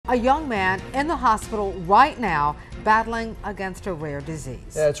A young man in the hospital right now battling against a rare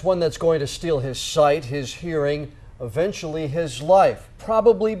disease. Yeah, it's one that's going to steal his sight, his hearing, eventually his life,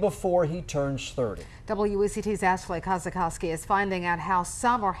 probably before he turns 30. WECT's Ashlea Kosikowski is finding out how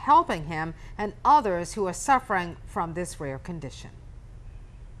some are helping him and others who are suffering from this rare condition.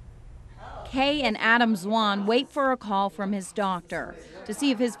 Kay and Adam Zwan wait for a call from his doctor to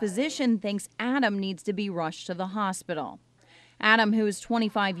see if his physician thinks Adam needs to be rushed to the hospital. Adam, who is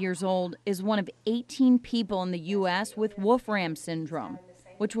 25 years old, is one of 18 people in the U.S. with Wolfram syndrome,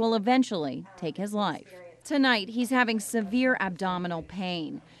 which will eventually take his life. Tonight, he's having severe abdominal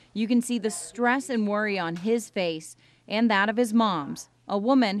pain. You can see the stress and worry on his face and that of his mom's, a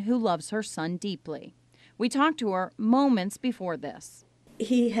woman who loves her son deeply. We talked to her moments before this.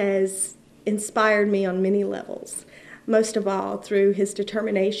 He has inspired me on many levels, most of all through his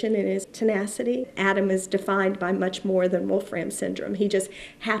determination and his tenacity. Adam is defined by much more than Wolfram syndrome. He just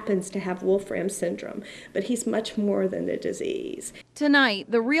happens to have Wolfram syndrome, but he's much more than the disease. Tonight,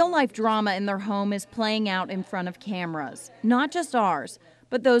 the real-life drama in their home is playing out in front of cameras, not just ours,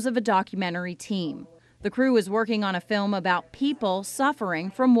 but those of a documentary team. The crew is working on a film about people suffering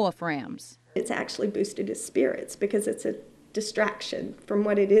from Wolframs. It's actually boosted his spirits because it's a distraction from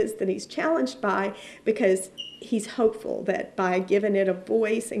what it is that he's challenged by, because he's hopeful that by giving it a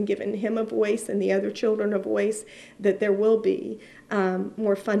voice and giving him a voice and the other children a voice, that there will be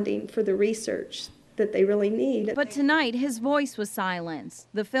more funding for the research that they really need. But tonight, his voice was silenced.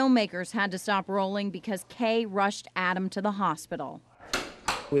 The filmmakers had to stop rolling because Kay rushed Adam to the hospital.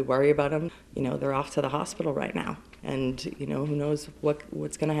 We worry about them. You know, they're off to the hospital right now. And, you know, who knows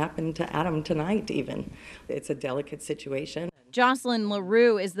what's going to happen to Adam tonight even. It's a delicate situation. Jocelyn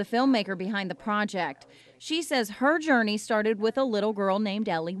LaRue is the filmmaker behind the project. She says her journey started with a little girl named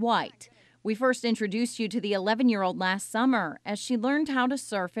Ellie White. We first introduced you to the 11-year-old last summer as she learned how to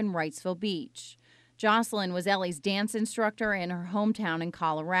surf in Wrightsville Beach. Jocelyn was Ellie's dance instructor in her hometown in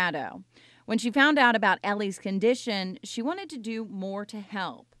Colorado. When she found out about Ellie's condition, she wanted to do more to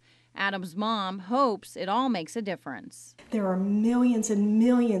help. Adam's mom hopes it all makes a difference. There are millions and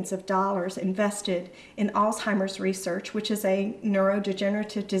millions of dollars invested in Alzheimer's research, which is a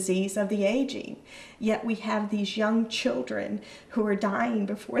neurodegenerative disease of the aging. Yet we have these young children who are dying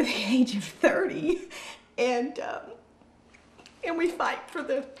before the age of 30, and we fight for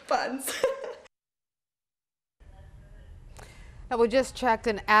the funds. Now, we just checked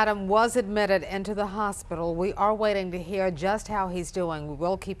and Adam was admitted into the hospital. We are waiting to hear just how he's doing. We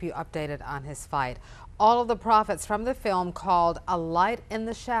will keep you updated on his fight. All of the profits from the film called A Light in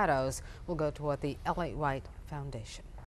the Shadows will go toward the Ellie White Foundation.